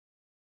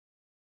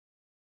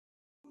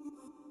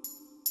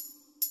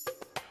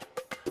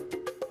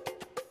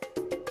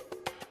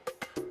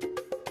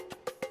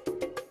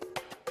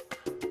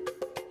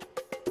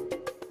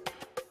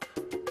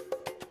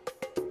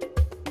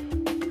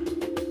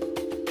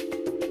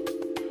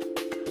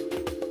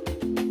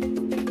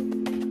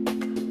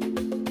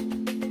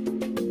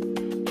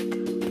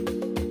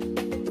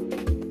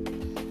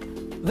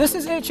This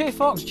is HA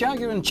Fox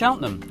Jaguar in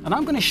Cheltenham, and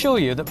I'm going to show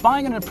you that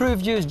buying an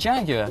approved used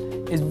Jaguar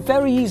is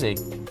very easy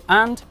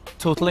and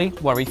totally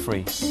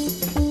worry-free.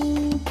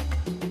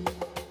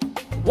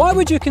 Why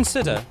would you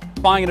consider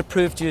buying an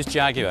approved used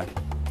Jaguar?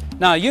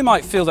 Now, you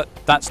might feel that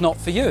that's not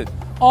for you,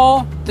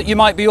 or that you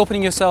might be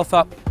opening yourself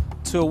up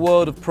to a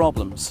world of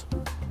problems.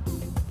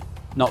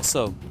 Not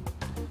so.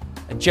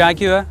 A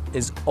Jaguar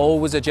is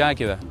always a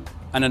Jaguar,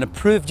 and an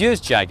approved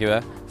used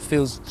Jaguar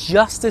feels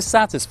just as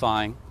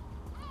satisfying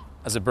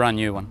as a brand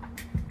new one.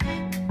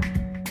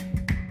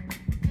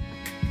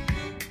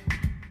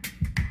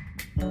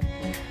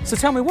 So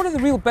tell me, what are the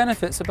real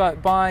benefits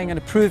about buying an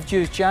approved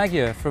used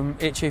Jaguar from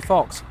HA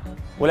Fox?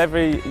 Well,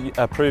 every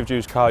approved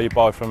used car you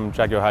buy from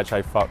Jaguar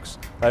HA Fox,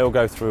 they all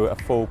go through a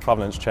full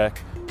provenance check,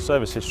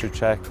 service history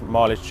check,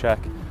 mileage check.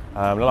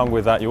 Along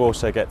with that, you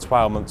also get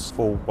 12 months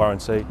full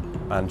warranty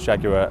and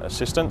Jaguar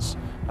assistance.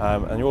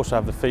 And you also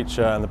have the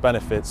feature and the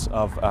benefits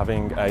of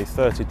having a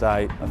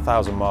 30-day,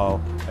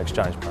 1,000-mile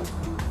exchange plan.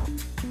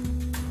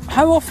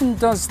 How often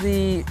does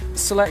the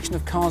selection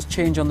of cars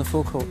change on the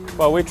forecourt?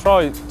 Well, we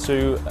try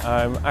to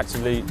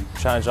actively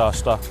change our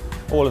stock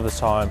all of the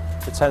time.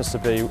 It tends to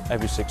be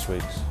every 6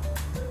 weeks.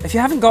 If you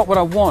haven't got what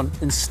I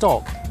want in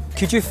stock,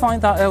 could you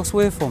find that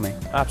elsewhere for me?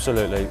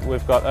 Absolutely.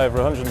 We've got over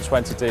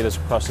 120 dealers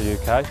across the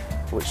UK,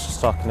 which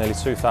stock nearly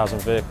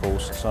 2,000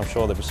 vehicles, so I'm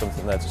sure there'll be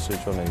something there to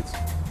suit your needs.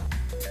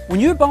 When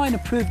you buy an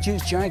approved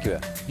used Jaguar,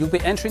 you'll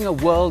be entering a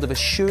world of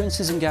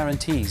assurances and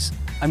guarantees.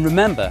 And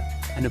remember,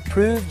 an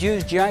approved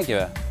used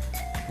Jaguar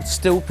will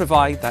still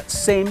provide that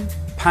same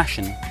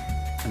passion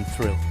and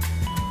thrill.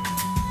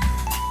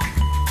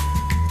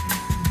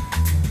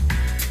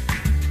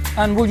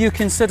 And will you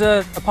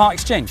consider a part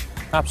exchange?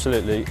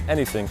 Absolutely,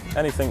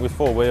 anything with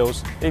 4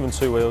 wheels, even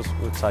 2 wheels,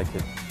 we'll take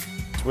it.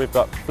 So we've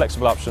got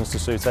flexible options to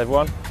suit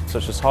everyone,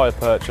 such as hire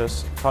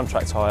purchase,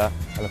 contract hire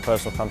and a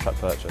personal contract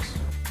purchase.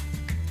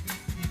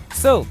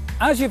 So,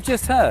 as you've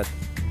just heard,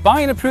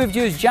 buying an approved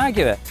used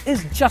Jaguar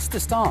is just the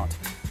start.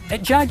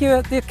 At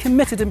Jaguar, they're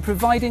committed in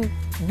providing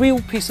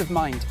real peace of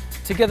mind,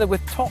 together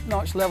with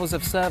top-notch levels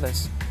of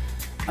service.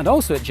 And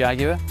also at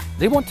Jaguar,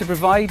 they want to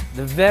provide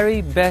the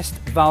very best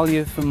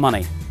value for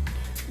money.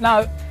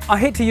 Now, I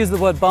hate to use the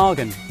word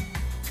bargain,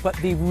 but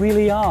they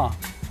really are.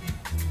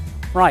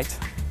 Right,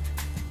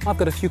 I've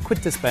got a few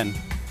quid to spend.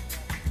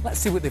 Let's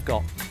see what they've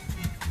got.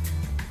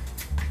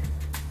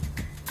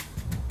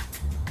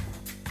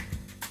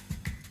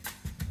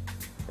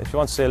 If you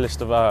want to see a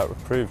list of our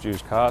approved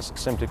used cars,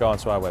 simply go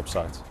onto our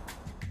website.